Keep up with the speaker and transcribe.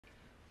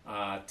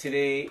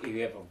Today we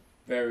have a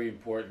very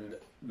important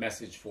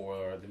message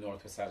for the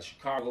northwest side of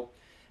Chicago.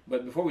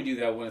 But before we do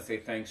that, I want to say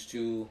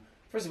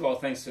first of all,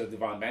 thanks to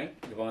Devon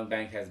Bank. Devon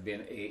Bank has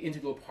been an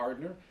integral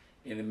partner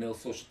in the Mill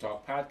Social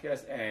Talk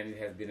podcast, and it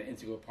has been an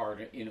integral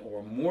partner in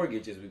our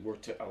mortgages. We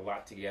worked a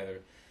lot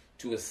together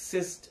to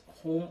assist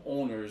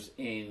homeowners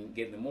in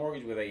getting the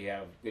mortgage, whether you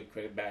have good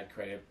credit, bad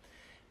credit.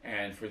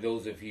 And for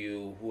those of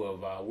you who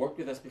have worked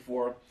with us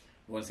before,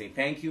 we want to say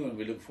thank you, and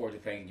we look forward to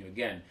thanking you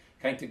again.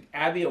 Thank to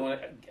Abby.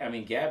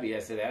 Gabby. I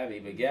said Abby,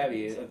 but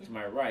Gabby to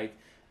my right.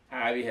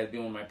 Abby has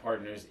been one of my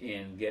partners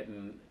in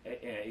getting,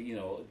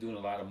 doing a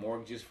lot of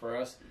mortgages for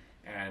us,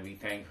 and we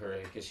thank her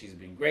because she's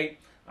been great.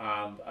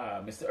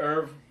 Mr.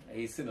 Irv,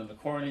 he's sitting in the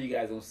corner. You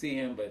guys don't see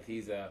him, but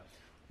he's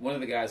one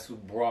of the guys who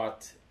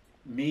brought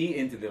me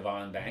into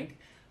Devon Bank.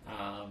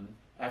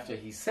 After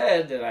he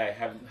said that I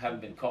haven't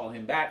been calling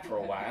him back for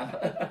a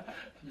while,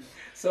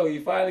 so he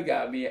finally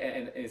got me,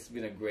 and it's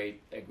been a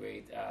great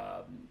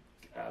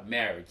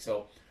marriage.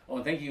 So I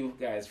want to thank you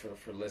guys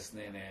for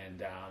listening,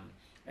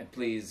 and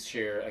please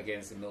share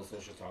against the Mill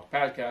Social Talk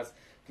podcast.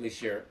 Please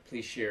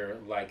share,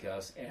 like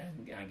us,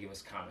 and give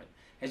us comment.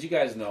 As you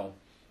guys know,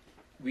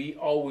 we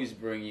always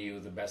bring you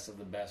the best of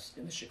the best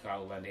in the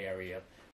Chicagoland area.